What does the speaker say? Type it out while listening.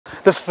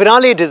The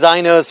finale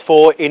designers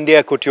for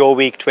India Couture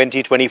Week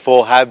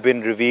 2024 have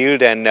been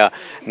revealed, and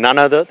none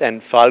other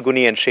than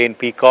Falguni and Shane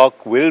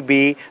Peacock will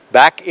be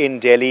back in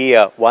Delhi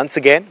once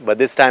again, but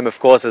this time, of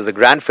course, as the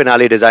grand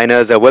finale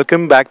designers.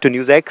 Welcome back to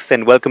NewsX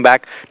and welcome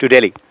back to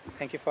Delhi.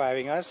 Thank you for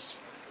having us.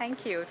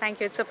 Thank you.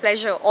 Thank you. It's a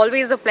pleasure.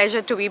 Always a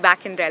pleasure to be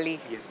back in Delhi.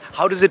 Yes.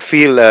 How does it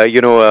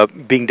feel,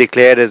 being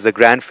declared as the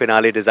grand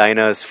finale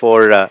designers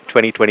for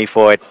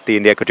 2024 at the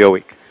India Couture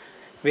Week?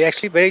 We're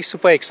actually very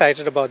super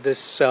excited about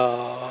this,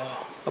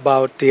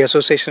 about the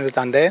association with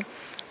Hyundai.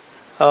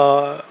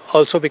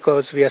 Also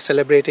because we are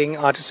celebrating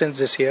artisans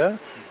this year,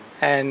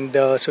 and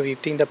so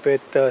we've teamed up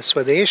with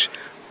Swadesh,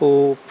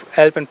 who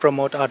help and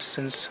promote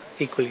artisans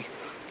equally.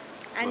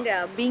 And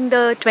being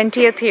the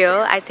 20th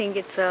year, I think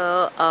it's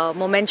a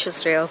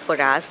momentous year for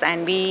us,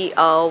 and we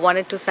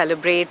wanted to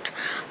celebrate,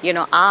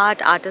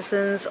 art,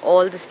 artisans,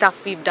 all the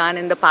stuff we've done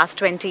in the past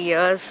 20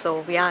 years.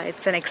 So yeah,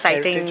 it's an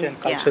exciting heritage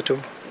and culture too.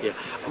 Yeah.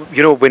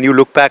 When you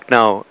look back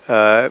now,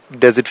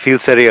 does it feel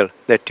surreal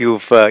that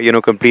you've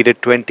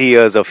completed 20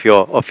 years of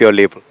your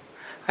label?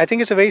 I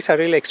think it's a very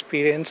surreal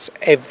experience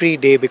every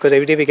day, because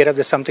every day we get up,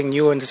 there's something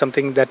new and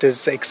something that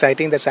is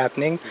exciting that's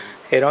happening.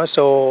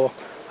 So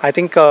I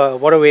think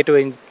what a way to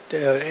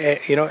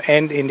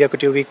end India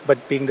Couture Week,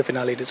 but being the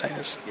finale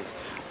designers. Yes.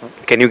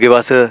 Can you give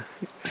us a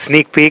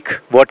sneak peek?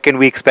 What can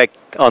we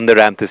expect on the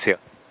ramp this year?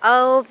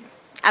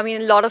 I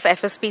mean, a lot of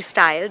FSP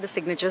style, the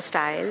signature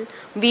style,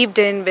 weaved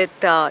in with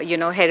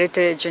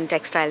heritage and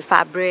textile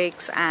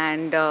fabrics,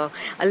 and a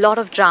lot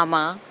of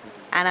drama.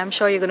 And I'm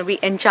sure you're going to be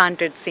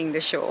enchanted seeing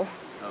the show.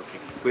 Okay.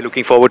 We're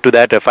looking forward to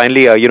that.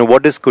 Finally,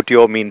 what does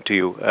couture mean to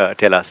you?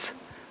 Tell us.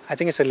 I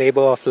think it's a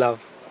labor of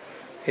love.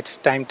 It's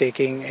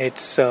time-taking.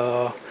 It's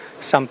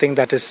something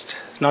that is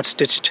not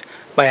stitched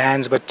by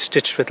hands, but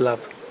stitched with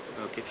love.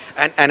 Okay.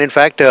 And in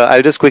fact,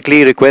 I'll just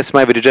quickly request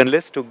my video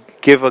journalist to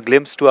give a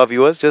glimpse to our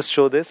viewers. Just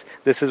show this.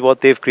 This is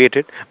what they've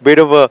created. Bit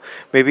of a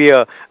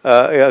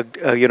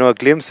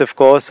glimpse, of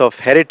course, of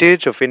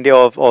heritage of India,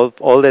 of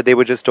all that they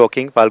were just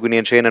talking, Falguni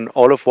and Shane, and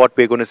all of what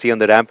we're going to see on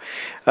the ramp.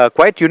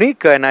 Quite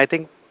unique, and I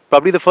think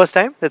probably the first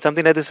time that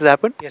something like this has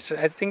happened. Yes,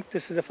 I think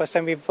this is the first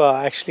time we've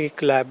actually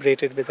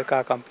collaborated with a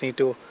car company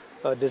to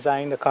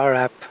design a car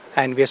wrap,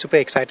 and we are super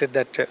excited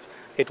that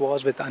it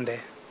was with Hyundai.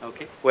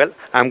 Okay. Well,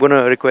 I'm going to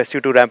request you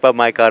to ramp up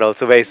my car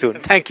also very soon.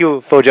 Thank you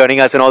for joining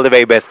us, and all the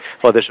very best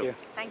for the show.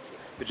 Thank you.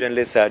 The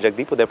journalist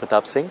Jagdeep Uday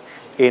Pratap Singh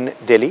in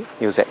Delhi,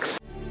 NewsX.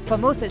 For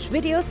more such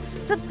videos,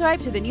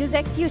 subscribe to the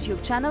NewsX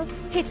YouTube channel,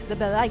 hit the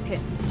bell icon.